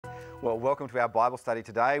Well, welcome to our Bible study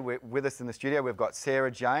today. With us in the studio, we've got Sarah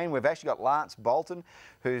Jane. We've actually got Lance Bolton,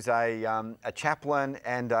 who's a chaplain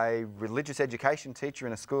and a religious education teacher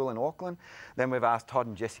in a school in Auckland. Then we've asked Todd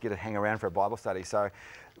and Jessica to hang around for a Bible study. So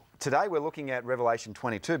today we're looking at Revelation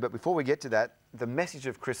 22, but before we get to that, the message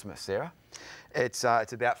of Christmas, Sarah. It's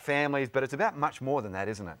about families, but it's about much more than that,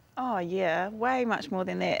 isn't it? Oh yeah, way much more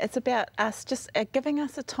than that. It's about us just giving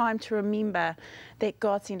us a time to remember that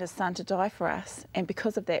God sent His Son to die for us, and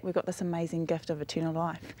because of that we've got this amazing gift of eternal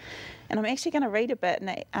life. And I'm actually going to read a bit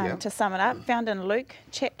to sum it up, found in Luke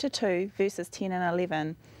chapter 2 verses 10 and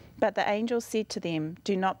 11. But the angel said to them,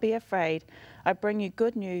 "Do not be afraid. I bring you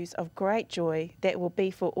good news of great joy that will be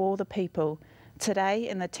for all the people. Today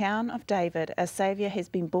in the town of David a Saviour has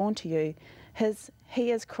been born to you.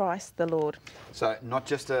 He is Christ the Lord." So not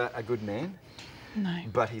just a good man, no,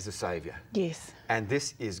 but He's a Saviour. Yes. And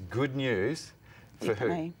this is good news for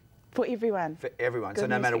Definitely. who? For everyone. For everyone. Good So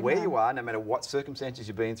no news matter for where everyone. you are, no matter what circumstances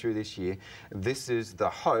you've been through this year, this is the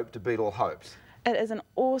hope to beat all hopes. It is an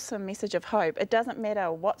awesome message of hope. It doesn't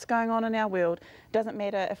matter what's going on in our world. It doesn't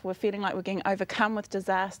matter if we're feeling like we're getting overcome with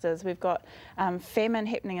disasters. We've got famine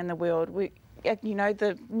happening in the world.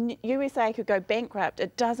 The USA could go bankrupt.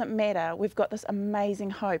 It doesn't matter. We've got this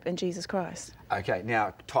amazing hope in Jesus Christ. Okay,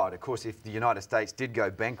 now, Todd, of course, if the United States did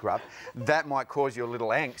go bankrupt, that might cause you a little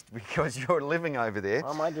angst because you're living over there.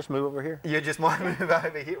 I might just move over here. You just might move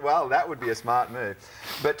over here. Well, that would be a smart move.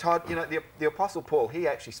 But Todd, you know, the Apostle Paul, he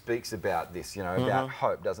actually speaks about this, you know, about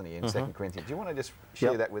hope, doesn't he, in 2 Corinthians. Do you want to just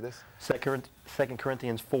share that with us? 2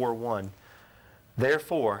 Corinthians 4:1.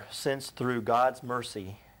 Therefore, since through God's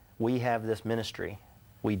mercy we have this ministry,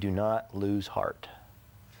 we do not lose heart.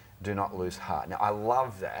 Do not lose heart. Now, I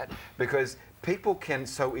love that because people can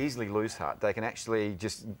so easily lose heart. They can actually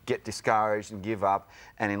just get discouraged and give up,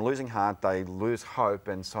 and in losing heart, they lose hope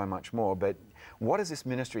and so much more. But what is this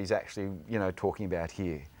ministry is actually, you know, talking about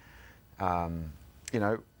here?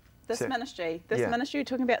 This ministry, we're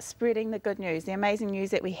talking about spreading the good news, the amazing news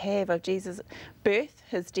that we have of Jesus' birth,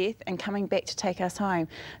 His death, and coming back to take us home.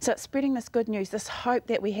 So it's spreading this good news, this hope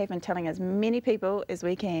that we have, and telling as many people as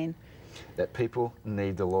we can. That people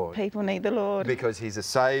need the Lord. People need the Lord. Because He's a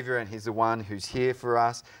Saviour and He's the one who's here for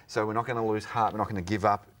us. So we're not going to lose heart. We're not going to give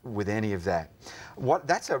up with any of that.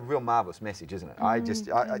 That's a real marvellous message, isn't it?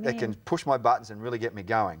 It can push my buttons and really get me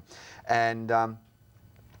going. And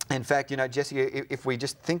in fact, you know, Jessica, if we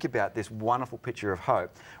just think about this wonderful picture of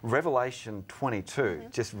hope, Revelation 22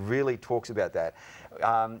 just really talks about that.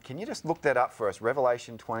 Can you just look that up for us?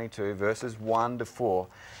 Revelation 22, verses 1 to 4.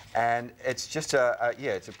 And it's just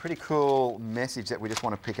it's a pretty cool message that we just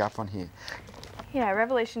want to pick up on here. Yeah,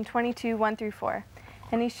 Revelation 22, 1 through 4.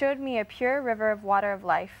 And he showed me a pure river of water of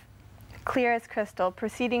life, clear as crystal,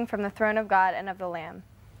 proceeding from the throne of God and of the Lamb.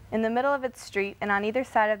 In the middle of its street, and on either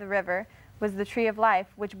side of the river, was the tree of life,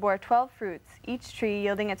 which bore 12 fruits, each tree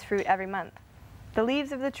yielding its fruit every month. The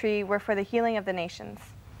leaves of the tree were for the healing of the nations.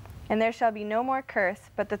 And there shall be no more curse,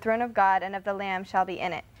 but the throne of God and of the Lamb shall be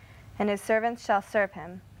in it, and His servants shall serve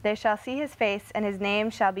Him. They shall see His face, and His name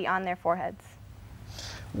shall be on their foreheads.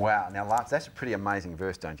 Wow. Now, Lance, that's a pretty amazing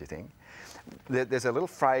verse, don't you think? There's a little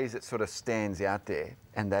phrase that sort of stands out there,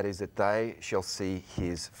 and that is that they shall see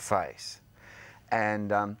His face.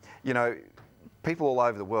 And, you know, people all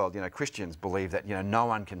over the world, you know, Christians believe that, you know, no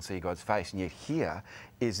one can see God's face, and yet here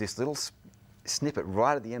is this little snippet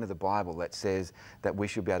right at the end of the Bible that says that we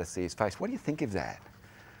should be able to see His face. What do you think of that?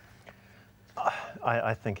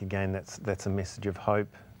 I think, again, that's a message of hope.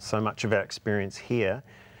 So much of our experience here,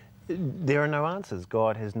 there are no answers.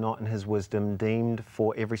 God has not, in His wisdom, deemed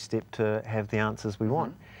for every step to have the answers we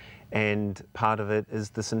want. And part of it is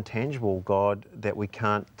this intangible God that we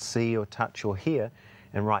can't see or touch or hear.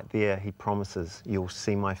 And right there, He promises, you'll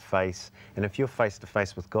see my face. And if you're face to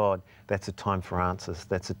face with God, that's a time for answers.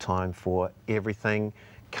 That's a time for everything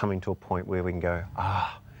coming to a point where we can go,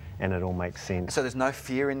 and it all makes sense. So there's no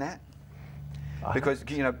fear in that? Because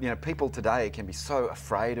you know, people today can be so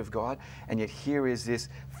afraid of God, and yet here is this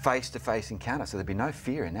face-to-face encounter. So there'd be no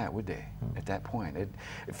fear in that, would there? At that point,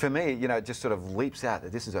 for me, you know, it just sort of leaps out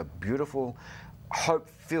that this is a beautiful,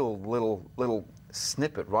 hope-filled little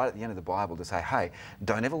snippet right at the end of the Bible to say, hey,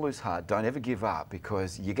 don't ever lose heart, don't ever give up,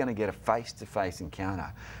 because you're going to get a face-to-face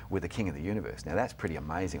encounter with the King of the universe. Now that's pretty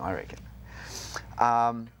amazing, I reckon.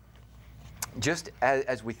 Just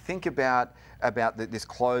as we think about about this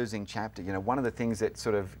closing chapter, you know, one of the things that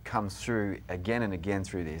sort of comes through again and again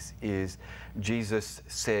through this is Jesus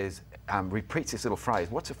says, repeats this little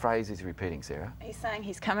phrase. What's the phrase he's repeating, Sarah? He's saying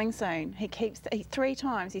he's coming soon. He 3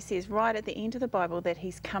 times he says right at the end of the Bible that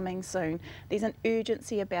he's coming soon. There's an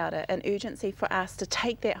urgency about it, an urgency for us to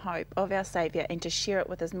take that hope of our Saviour and to share it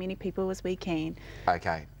with as many people as we can.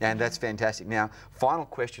 Okay, and that's fantastic. Now, final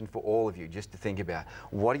question for all of you, just to think about.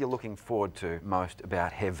 What are you looking forward to most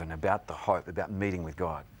about heaven, about the hope, about meeting with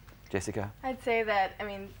God? Jessica? I'd say that, I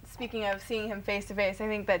mean, speaking of seeing him face to face, I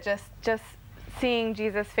think that just seeing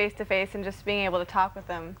Jesus face to face and just being able to talk with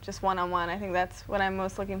him just one-on-one, I think that's what I'm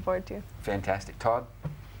most looking forward to. Fantastic. Todd?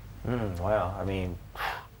 Wow, I mean,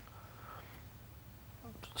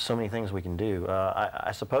 so many things we can do.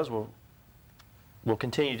 I suppose we'll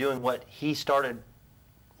continue doing what he started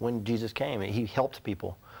when Jesus came. He helped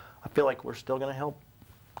people. I feel like we're still going to help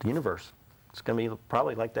the universe. It's going to be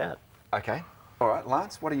probably like that. Okay. All right,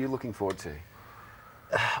 Lance, what are you looking forward to?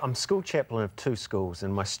 I'm school chaplain of 2 schools,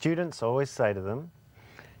 and my students, I always say to them,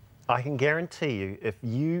 I can guarantee you, if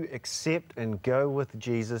you accept and go with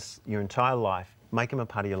Jesus your entire life, make him a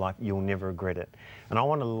part of your life, you'll never regret it. And I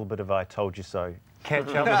want a little bit of I told you so. Catch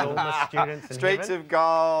up with all my students in Streets heaven. of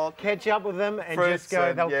gold. Catch up with them and Fruits just go,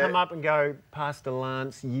 and, they'll yeah. come up and go, Pastor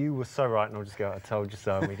Lance, you were so right. And I'll just go, I told you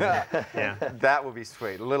so. And we can, yeah. That would be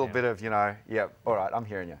sweet. A little bit of, you know, yeah, all right, I'm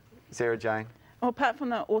hearing you. Sarah Jane? Well, apart from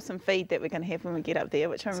the awesome feed that we're going to have when we get up there,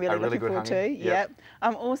 which I'm really looking forward to. Yep.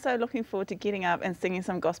 I'm also looking forward to getting up and singing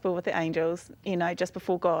some gospel with the angels, you know, just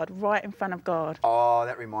before God, right in front of God. Oh,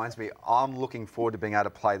 that reminds me, I'm looking forward to being able to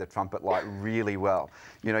play the trumpet like really well.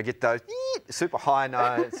 You know, get those super high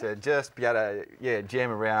notes, just be able to, jam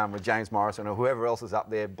around with James Morrison or whoever else is up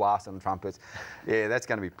there blasting trumpets. Yeah, that's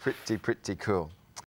going to be pretty cool.